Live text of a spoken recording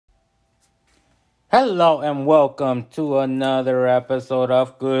Hello and welcome to another episode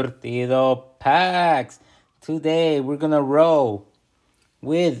of Curtido Packs. Today we're gonna roll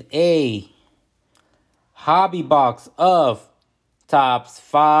with a hobby box of Tops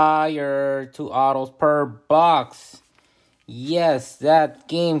Fire, 2 autos per box. Yes, that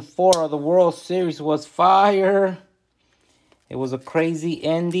game 4 of the World Series was fire. It was a crazy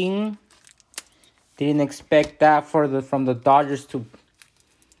ending. Didn't expect that from the Dodgers to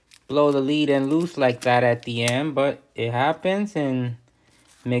blow the lead and lose like that at the end, but it happens and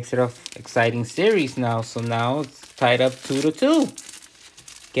makes it a exciting series now. So now it's tied up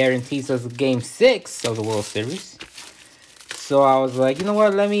 2-2. Guarantees us game 6 of the World Series. So I was like, you know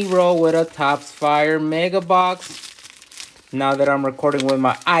what? Let me roll with a Topps Fire Mega Box. Now that I'm recording with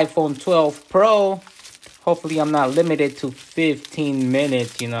my iPhone 12 Pro, hopefully I'm not limited to 15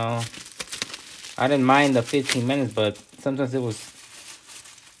 minutes, I didn't mind the 15 minutes, but sometimes it was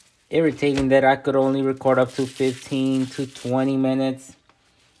irritating that I could only record up to 15 to 20 minutes.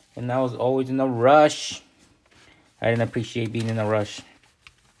 And I was always in a rush. I didn't appreciate being in a rush.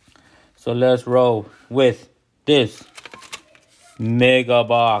 So let's roll with this mega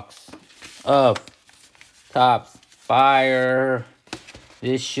box of Topps Fire.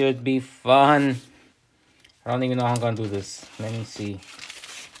 This should be fun. I don't even know how I'm going to do this. Let me see.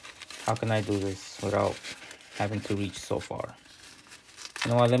 How can I do this without having to reach so far? You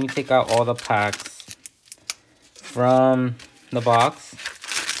know what? Let me take out all the packs from the box,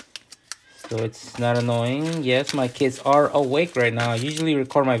 so it's not annoying. Yes, my kids are awake right now. I usually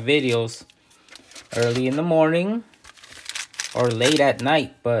record my videos early in the morning or late at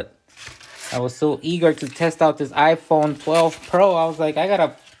night, but I was so eager to test out this iPhone 12 Pro. I was like, I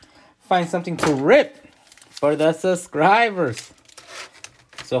gotta find something to rip for the subscribers.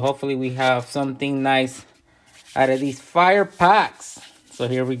 So hopefully we have something nice out of these fire packs. So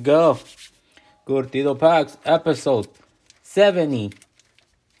here we go. Curtido Packs episode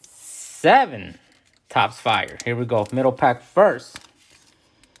 77. Topps Fire. Here we go. Middle pack first.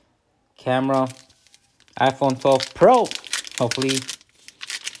 Camera. iPhone 12 Pro. Hopefully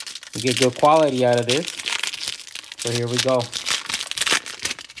we get good quality out of this. So here we go.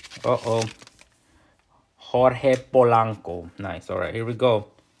 Uh-oh. Jorge Polanco. Nice. All right, here we go.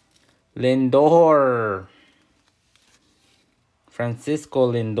 Lindor.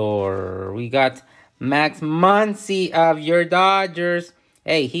 Francisco Lindor. We got Max Muncy of your Dodgers.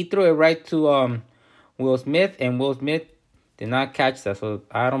 Hey, he threw it right to Will Smith, and Will Smith did not catch that. So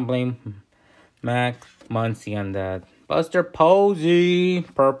I don't blame Max Muncy on that. Buster Posey,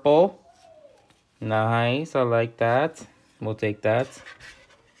 purple. Nice, I like that. We'll take that.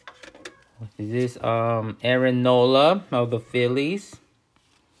 Is this Aaron Nola of the Phillies?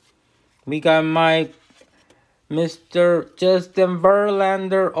 We got my Mr. Justin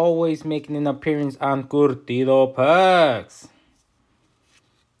Verlander, always making an appearance on Curtido Packs.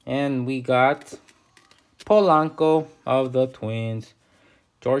 And we got Polanco of the Twins.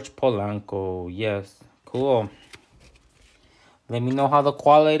 George Polanco. Yes, cool. Let me know how the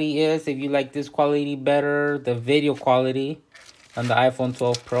quality is. If you like this quality better, the video quality on the iPhone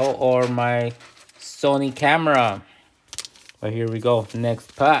 12 Pro or my Sony camera. But here we go.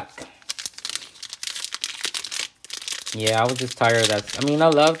 Next pack. Yeah, I was just tired of that. I mean, I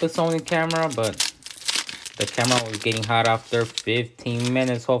love the Sony camera, but the camera was getting hot after 15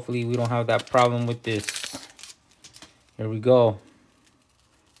 minutes. Hopefully, we don't have that problem with this. Here we go.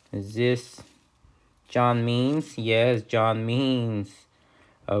 Is this John Means? Yes, John Means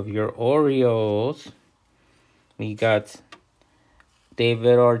of your Orioles. We got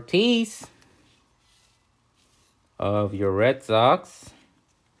David Ortiz of your Red Sox.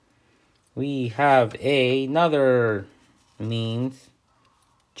 We have another Means,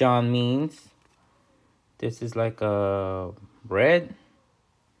 John Means. This is like a red,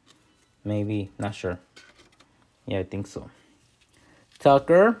 maybe, not sure. Yeah, I think so.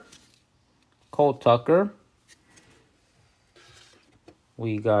 Tucker, Cole Tucker.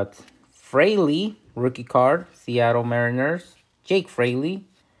 We got Fraley, rookie card, Seattle Mariners. Jake Fraley,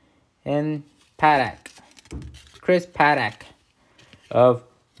 and Paddock, Chris Paddock of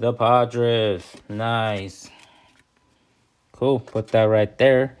the Padres. Nice. Cool. Put that right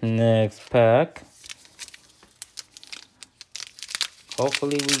there. Next pack.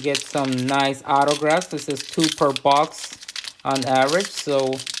 Hopefully we get some nice autographs. This is 2 per box on average.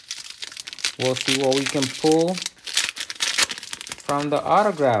 So we'll see what we can pull from the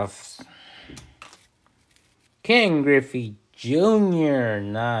autographs. King Griffey Jr.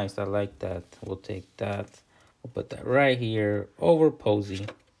 Nice. I like that. We'll take that. We'll put that right here over Posey.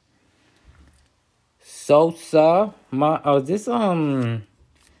 Sosa. Is this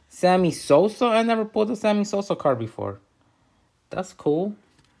Sammy Sosa? I never pulled a Sammy Sosa card before. That's cool.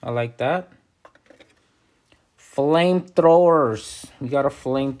 I like that. Flamethrowers. We got a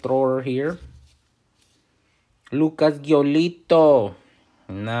flamethrower here. Lucas Giolito.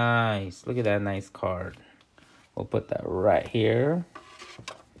 Nice. Look at that nice card. We'll put that right here.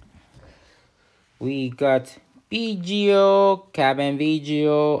 We got Vigio, Cabin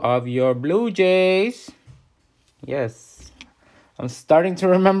Vigio of your Blue Jays. Yes. I'm starting to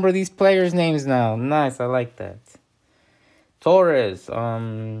remember these players' names now. Nice. I like that. Torres.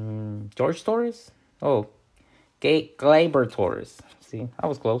 George Torres? Oh. Gleyber Torres. See, I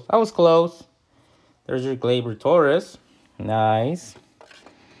was close. I was close. There's your Gleyber Torres. Nice.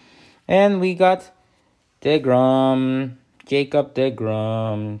 And we got DeGrom. Jacob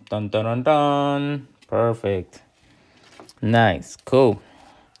DeGrom. Dun, dun, dun, dun. Perfect. Nice. Cool.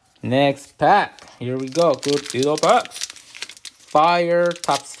 Next pack. Here we go. Curtido packs. Fire.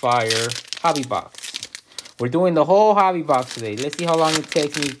 Tops Fire. Hobby box. We're doing the whole hobby box today. Let's see how long it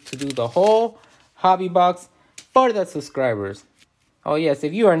takes me to do the whole hobby box for the subscribers. Oh yes,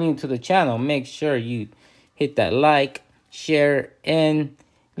 if you are new to the channel, make sure you hit that like, share, and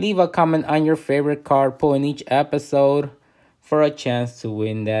leave a comment on your favorite card pull in each episode for a chance to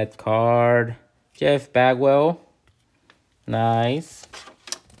win that card. Jeff Bagwell. Nice.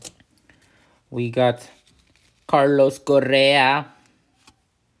 We got Carlos Correa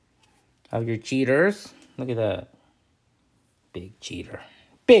of your cheaters. Look at that. Big cheater.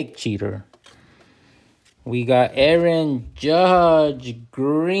 Big cheater. We got Aaron Judge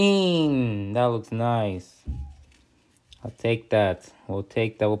Green. That looks nice. I'll take that. We'll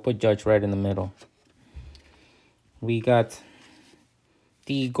take that. We'll put Judge right in the middle. We got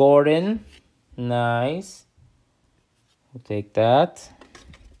D. Gordon. Nice. We'll take that.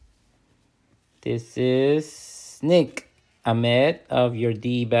 This is Nick Ahmed of your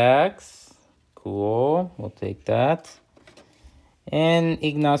D-backs. Cool. We'll take that. And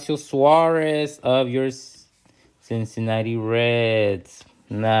Ignacio Suarez of your Cincinnati Reds.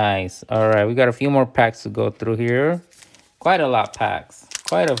 Nice. All right, we got a few more packs to go through here. Quite a lot packs.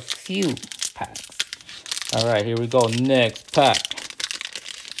 Quite a few packs. All right, here we go. Next pack.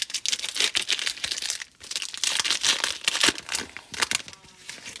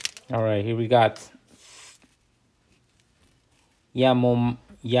 All right, here we got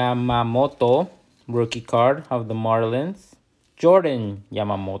Yamamoto rookie card of the Marlins. Jordan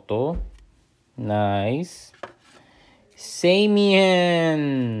Yamamoto. Nice.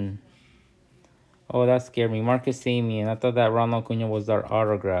 Samian. Oh, that scared me. Marcus Samian. I thought that Ronald Acuna was our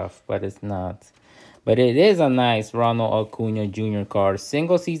autograph, but it's not. But it is a nice Ronald Acuna Jr. card.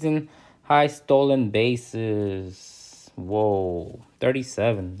 Single season high stolen bases. Whoa.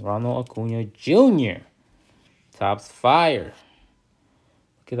 37. Ronald Acuna Jr. Tops Fire.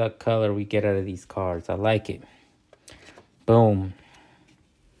 Look at that color we get out of these cards. I like it. Boom.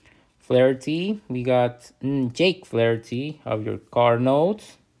 Flaherty. We got Jake Flaherty of your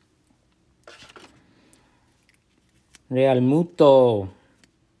Cardinals. Real Muto.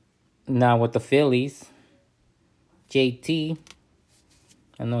 Now with the Phillies. JT.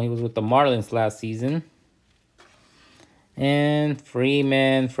 I know he was with the Marlins last season. And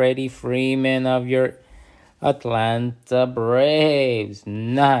Freeman. Freddie Freeman of your Atlanta Braves.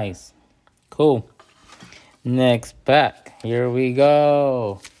 Nice. Cool. Next pack. Here we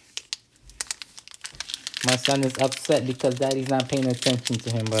go. My son is upset because daddy's not paying attention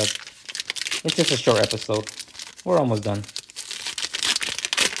to him, but it's just a short episode. We're almost done.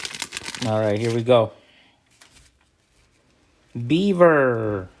 All right, here we go.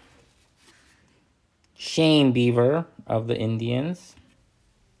 Beaver. Shane Beaver of the Indians.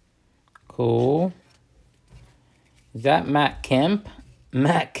 Cool. Is that Matt Kemp?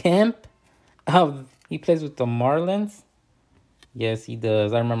 Matt Kemp? He plays with the Marlins? Yes, he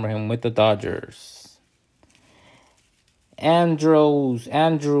does. I remember him with the Dodgers. Andrews.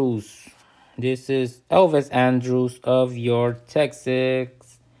 This is Elvis Andrews of your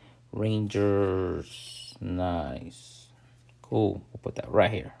Texas Rangers. Nice. Cool. We'll put that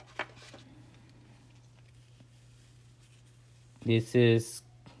right here. This is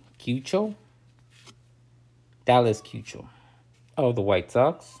Cucho. Dallas Cucho. Oh, the White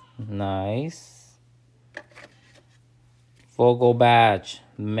Sox. Nice. Vogelbach.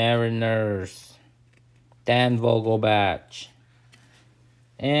 Mariners. Dan Vogelbach.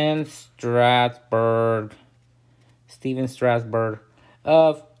 And Strasburg. Steven Strasburg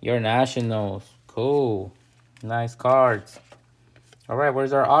of your Nationals. Cool. Nice cards. All right,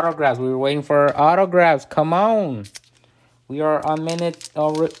 where's our autographs? We were waiting for our autographs. Come on. We are on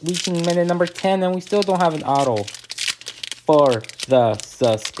reaching minute number 10, and we still don't have an auto. for the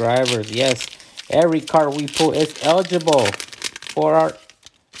subscribers. Yes, every card we pull is eligible for our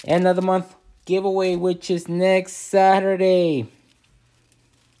end of the month giveaway, which is next Saturday.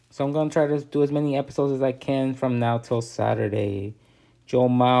 So I'm going to try to do as many episodes as I can from now till Saturday. Joe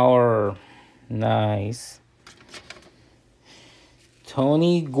Mauer. Nice.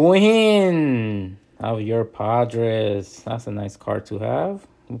 Tony Gwynn of your Padres. That's a nice card to have.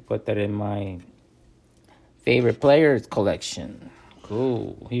 We'll put that in my favorite players collection.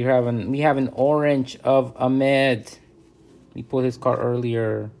 Cool. We have an orange of Ahmed. We put his card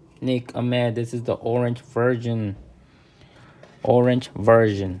earlier. Nick Ahmed. This is the orange version. Orange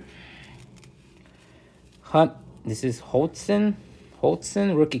version. Hunt. This is Holtzen.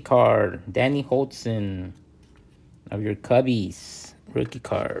 Holtzen rookie card. Danny Holtzen of your Cubbies rookie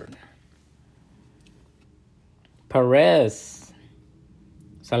card. Perez.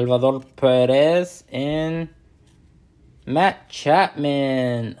 Salvador Perez and Matt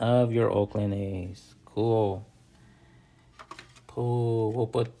Chapman of your Oakland A's. Cool. Cool. We'll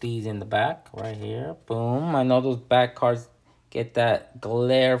put these in the back right here. Boom. I know those back cards get that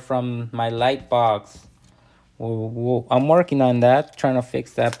glare from my light box. I'm working on that, trying to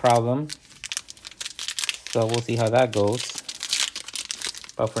fix that problem. So we'll see how that goes.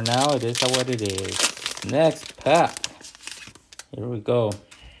 But for now, it is what it is. Next pack. Here we go.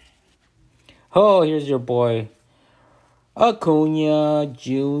 Oh, here's your boy Acuna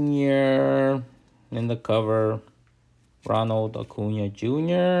Jr. in the cover. Ronald Acuna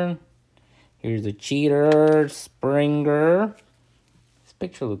Jr. Here's the cheater, Springer. This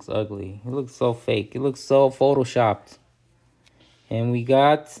picture looks ugly. It looks so fake. It looks so photoshopped. And we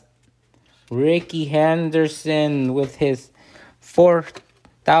got Ricky Henderson with his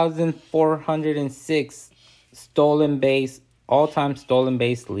 4,406 stolen base, all-time stolen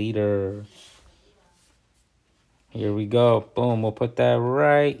base leader. Here we go. Boom. We'll put that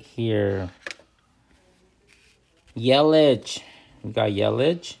right here. Yelich. We got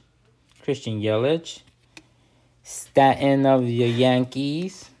Yelich. Christian Yelich. Stanton of the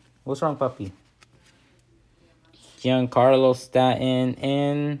Yankees. What's wrong, puppy? Giancarlo Stanton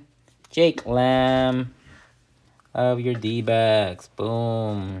and Jake Lamb of your D-backs.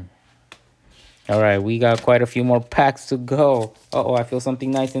 Boom. All right, we got quite a few more packs to go. Uh-oh, I feel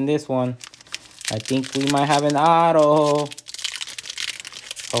something nice in this one. I think we might have an auto.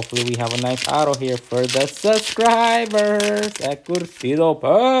 Hopefully we have a nice auto here for the subscribers at Curtido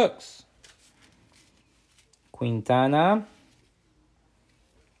Packs. Quintana.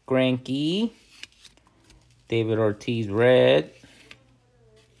 Greinke. David Ortiz red.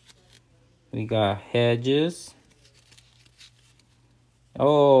 We got Hedges.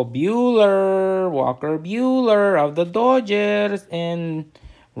 Oh, Bueller. Walker Bueller of the Dodgers. And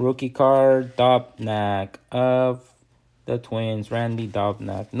rookie card, Dobnak of the Twins. Randy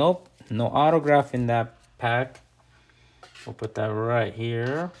Dobnak. Nope. No autograph in that pack. We'll put that right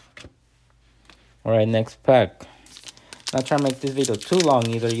here. All right, next pack. Not trying to make this video too long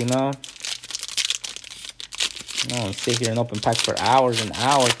either, you know. I don't sit here and open packs for hours and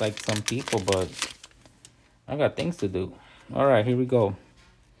hours like some people, but I got things to do. All right, here we go.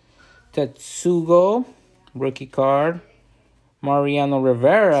 Tetsugo, rookie card. Mariano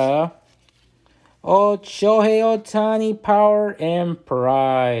Rivera. Oh, Shohei Ohtani, Power and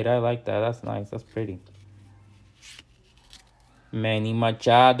Pride. I like that. That's nice. That's pretty. Manny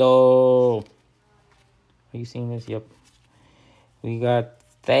Machado. Are you seeing this? Yep. We got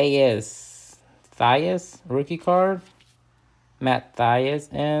Thais, rookie card. Matt Thais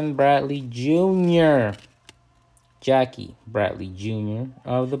and Bradley Jr. Jackie Bradley Jr.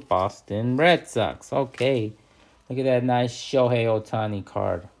 of the Boston Red Sox. Okay. Look at that nice Shohei Ohtani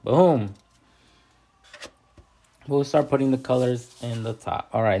card. Boom. We'll start putting the colors in the top.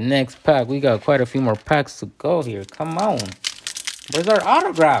 All right, next pack. We got quite a few more packs to go here. Come on. Where's our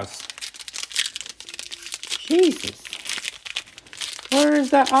autographs? Jesus. Where is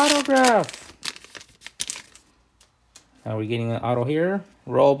that autograph? Are we getting an auto here?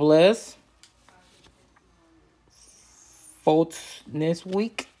 Robles. Fultz this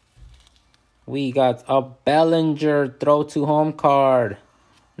week. We got a Bellinger throw to home card.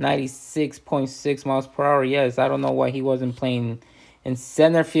 96.6 miles per hour. Yes, I don't know why he wasn't playing in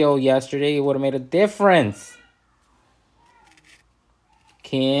center field yesterday. It would have made a difference.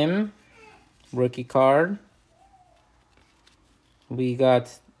 Kim. Rookie card. We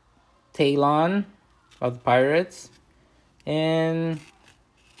got Talon of the Pirates. And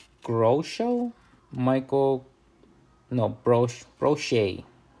Grosho? Michael. No, Brochet.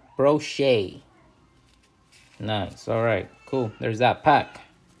 Brochet. Nice. All right. Cool. There's that pack.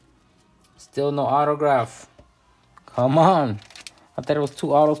 Still no autograph. Come on. I thought it was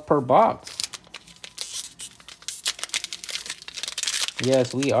 2 autos per box.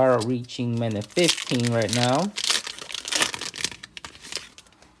 Yes, we are reaching minute 15 right now.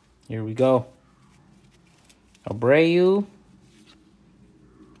 Here we go. Abreu.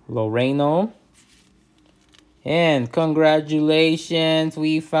 Loreno. And congratulations,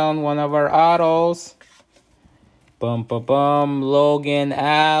 we found one of our autos. Bum, bum, bum. Logan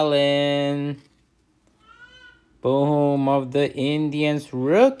Allen. Boom, of the Indians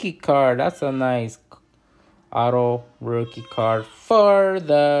rookie card. That's a nice auto rookie card for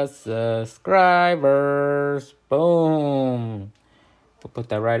the subscribers. Boom. We'll put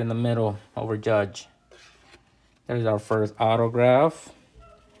that right in the middle over Judge. There's our first autograph.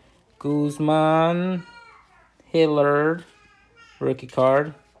 Guzman, Hillard, rookie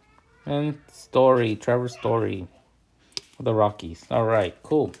card, and Story, Trevor Story for the Rockies. All right,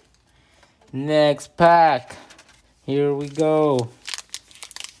 cool. Next pack. Here we go.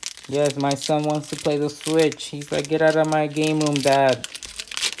 Yes, my son wants to play the Switch. He's like, get out of my game room, Dad.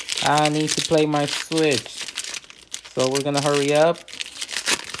 I need to play my Switch. So we're going to hurry up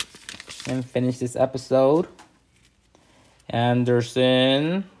and finish this episode.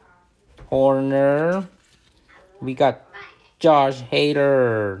 Anderson, Horner. We got Josh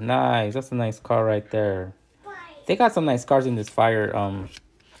Hader. Nice. That's a nice car right there. They got some nice cars in this fire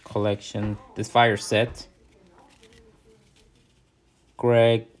collection. This fire set.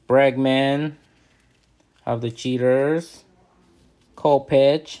 Greg Bregman of the Cheaters.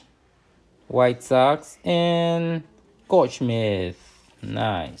 Kopech, White Sox, and Goldschmidt.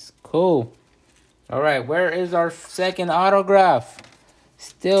 Nice. Cool. All right, where is our second autograph?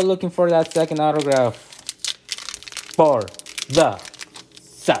 Still looking for that second autograph for the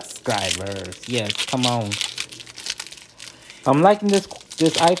subscribers. Yes, come on. I'm liking this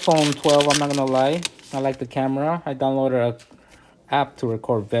iPhone 12, I'm not gonna lie. I like the camera. I downloaded a app to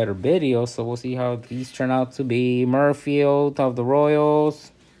record better videos, so we'll see how these turn out to be. Murfield of the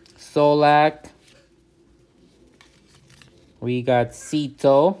Royals. Solak. We got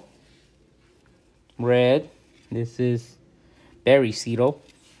Cito. Red. This is Barry Cito.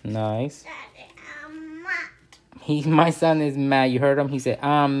 Nice. My son is mad. You heard him? He said,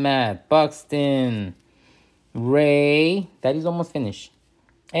 I'm mad. Buxton. Ray. Daddy's almost finished.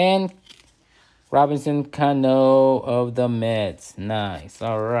 And Robinson Cano of the Mets. Nice.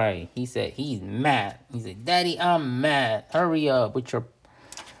 All right. He said he's mad. He said, Daddy, I'm mad. Hurry up with your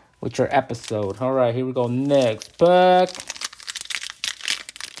episode. All right, here we go. Next pack.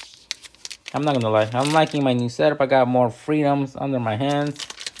 I'm not gonna lie. I'm liking my new setup. I got more freedoms under my hands.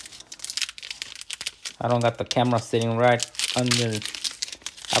 I don't got the camera sitting right under.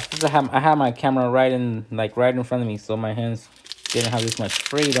 I have my camera right in front of me, so my hands didn't have this much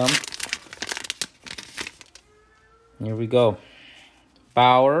freedom. Here we go.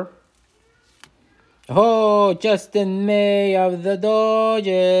 Bauer. Oh, Justin May of the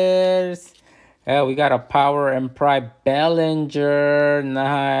Dodgers. Yeah, we got a Power and Pride Bellinger.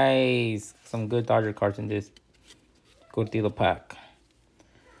 Nice. Some good Dodger cards in this Curtido pack.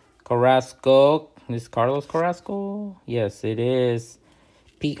 Carrasco. This is Carlos Carrasco? Yes, it is.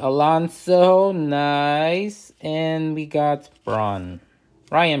 Pete Alonso. Nice. And we got Ryan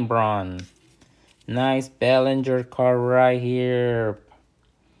Braun. Nice Bellinger card right here.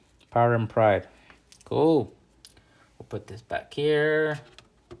 Power and Pride. Cool. We'll put this back here.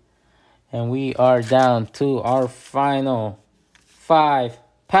 And we are down to our final 5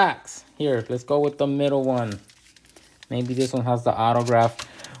 packs. Here, let's go with the middle one. Maybe this one has the autograph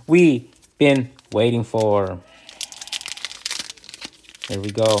we've been waiting for. Here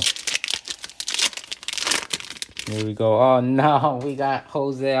we go. Here we go. Oh, no. We got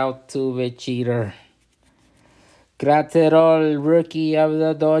Jose Altuve, cheater. Graterol, rookie of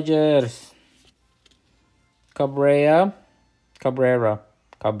the Dodgers. Cabrera.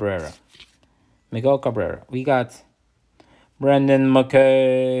 Miguel Cabrera. We got Brendan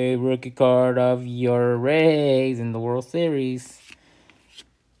McKay, rookie card of your Rays in the World Series.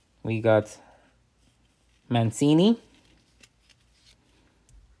 We got Mancini.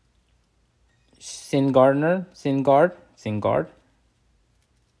 Syndergaard.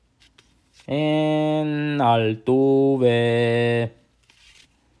 And Altuve.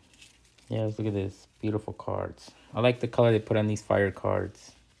 Yeah, let's look at this. Beautiful cards. I like the color they put on these fire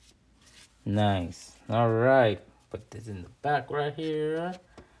cards. Nice. All right. Put this in the back right here.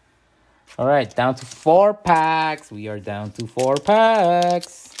 All right. Down to 4 packs. We are down to 4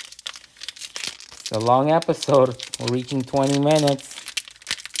 packs. It's a long episode. We're reaching 20 minutes.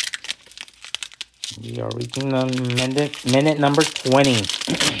 We are reaching the minute number 20.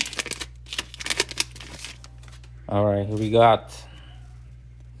 All right, here we got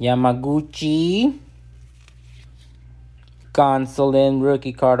Yamaguchi. Gonsolin,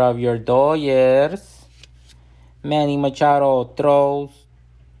 rookie card of your Dodgers. Manny Machado throws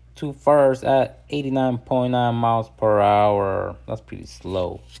to first at 89.9 miles per hour. That's pretty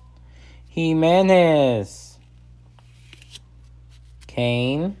slow. Jimenez.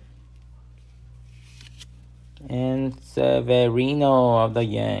 Kane. And Severino of the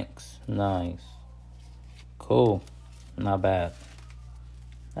Yanks. Nice. Cool. Not bad.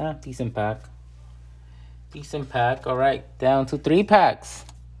 Decent pack. Decent pack. All right. Down to 3 packs.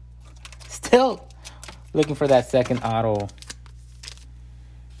 Still looking for that second auto.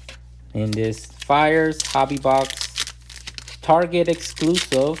 In this Fires Hobby Box Target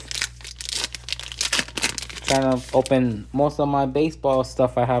exclusive. Trying to open most of my baseball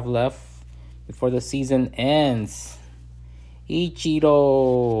stuff I have left before the season ends.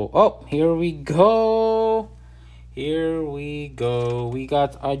 Ichiro. Oh, here we go. Here we go. We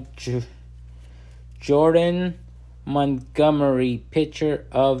got a Jordan Montgomery, pitcher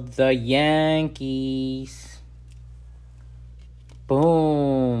of the Yankees.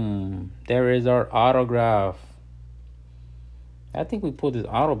 Boom. There is our autograph. I think we pulled this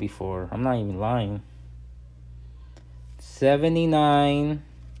auto before. I'm not even lying. 79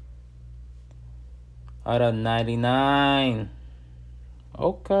 out of 99.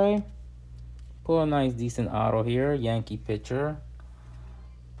 Okay. Pull a nice decent auto here. Yankee pitcher.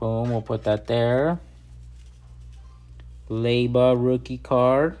 Boom. We'll put that there. Leyba rookie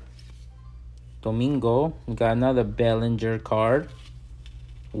card. Domingo. We got another Bellinger card.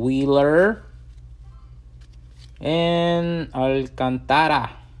 Wheeler. And Alcantara.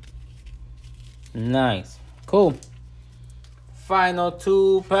 Nice. Cool. Final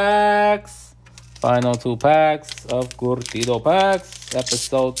 2 packs. Final 2 packs of Curtido packs.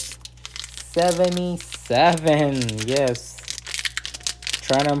 Episode 77. Yes.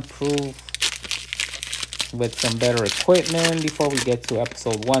 Trying to improve with some better equipment before we get to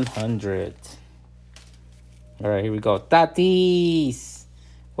episode 100. All right, here we go. Tatis.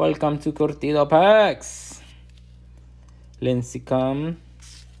 Welcome to Curtido packs. Lincecum.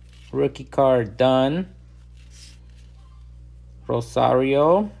 Rookie card done.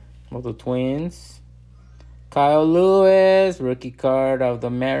 Rosario of the Twins. Kyle Lewis, rookie card of the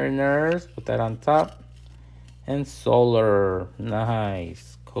Mariners. Put that on top. And Solar.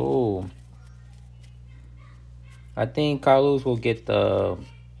 Nice. Cool. I think Kyle Lewis will get the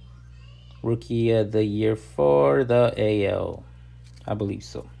Rookie of the Year for the AL. I believe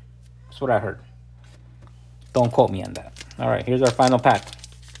so. That's what I heard. Don't quote me on that. All right, here's our final pack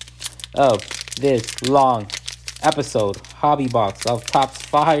of this long episode hobby box of Topps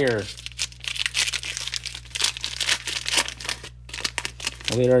Fire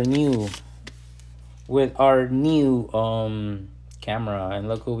with our new camera. And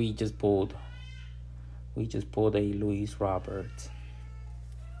look who we just pulled. We just pulled a Luis Robert,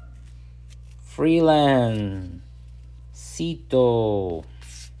 Freeland, Cito,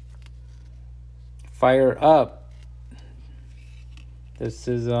 Fire Up. This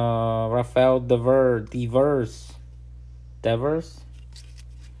is Rafael Devers.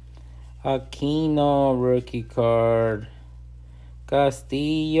 Aquino rookie card.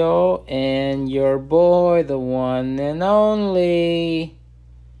 Castillo and your boy, the one and only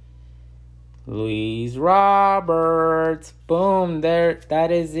Luis Roberts. Boom, there, that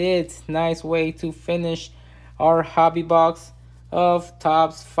is it. Nice way to finish our hobby box of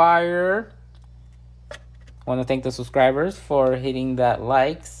Topps Fire. Want to thank the subscribers for hitting that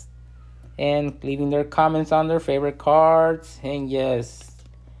likes and leaving their comments on their favorite cards. And yes,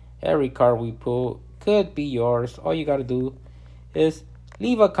 every card we pull could be yours. All you got to do is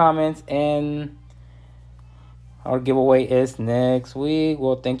leave a comment, and our giveaway is next week.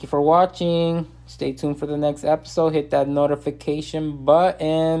 Well, thank you for watching. Stay tuned for the next episode. Hit that notification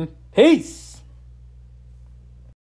button. Peace.